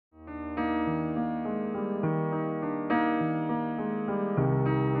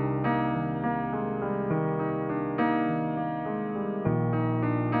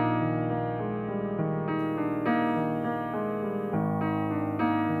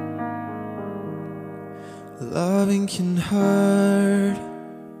Loving can hurt.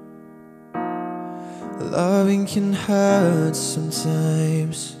 Loving can hurt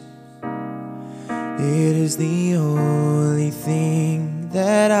sometimes. It is the only thing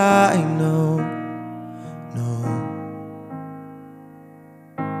that I know.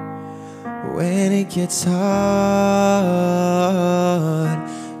 When it gets hard,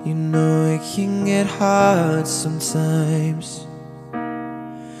 you know it can get hard sometimes.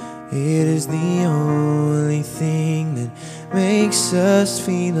 It is the only thing that makes us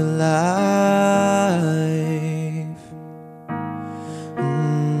feel alive.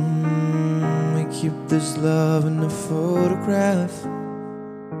 We keep this love in a photograph.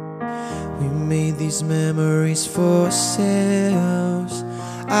 We made these memories for ourselves.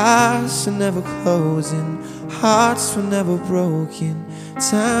 Eyes are never closing, hearts were never broken,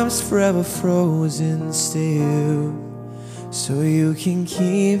 time's forever frozen still. So you can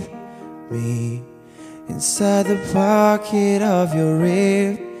keep me inside the pocket of your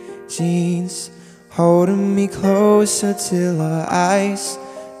ripped jeans, holding me closer till our eyes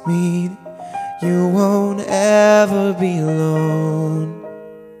meet. You won't ever be alone.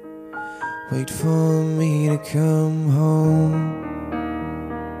 Wait for me to come home.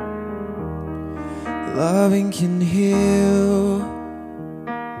 Loving can heal.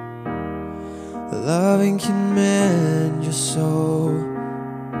 Loving can mend your soul.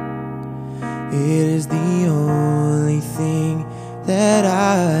 It is the only thing that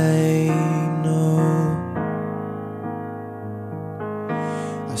I know.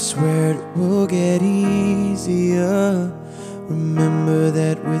 I swear it will get easier. Remember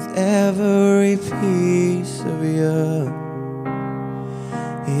that with every piece of you.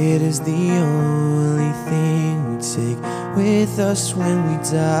 It is the only thing we take with us when we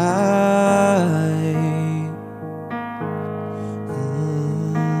die.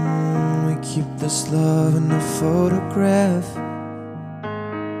 We keep this love in a photograph.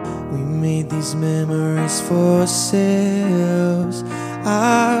 We made these memories for ourselves.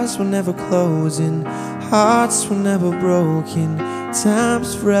 Eyes were never closing, hearts were never broken,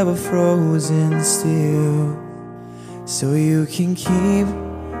 time's forever frozen still. So you can keep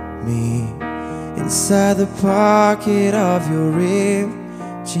me inside the pocket of your ripped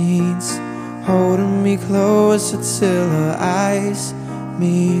jeans, holding me closer till our eyes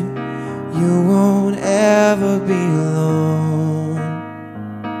meet. You won't ever be alone.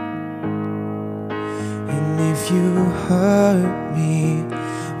 And if you hurt me,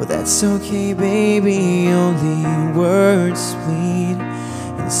 well, that's okay, baby. Only words bleed.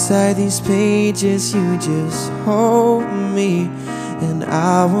 Inside these pages you just hold me, and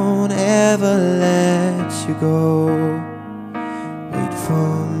I won't ever let you go. Wait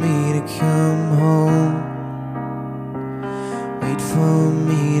for me to come home. Wait for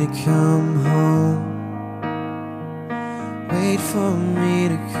me to come home. Wait for me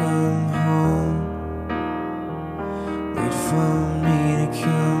to come home. Wait for me to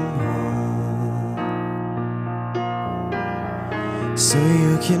come home. So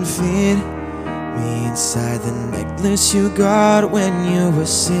you can fit me inside the necklace you got when you were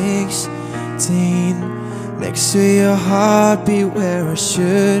 16, next to your heartbeat where I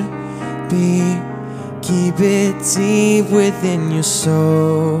should be. Keep it deep within your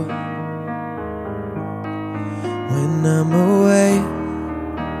soul. When I'm away,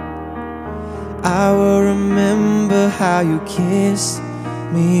 I will remember how you kissed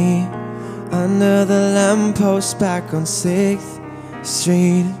me under the lamppost back on 6th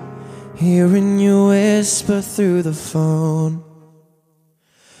Street, hearing you whisper through the phone.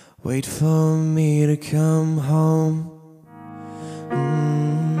 Wait for me to come home.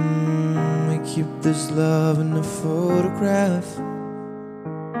 We keep this love in a photograph.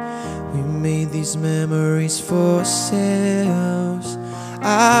 We made these memories for ourselves.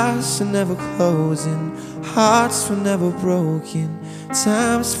 Eyes are never closing, hearts were never broken,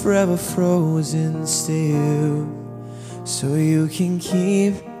 time's forever frozen still. So you can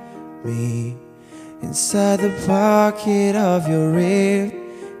keep me inside the pocket of your ripped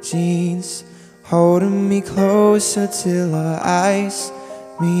jeans, holding me closer till our eyes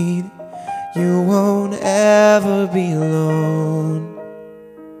meet. You won't ever be alone.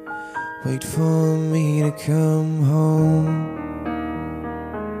 Wait for me to come home.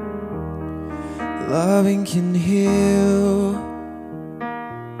 Loving can heal.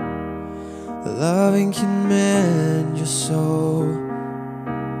 Loving can mend your soul.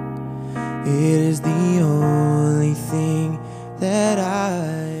 It is the only thing that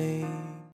I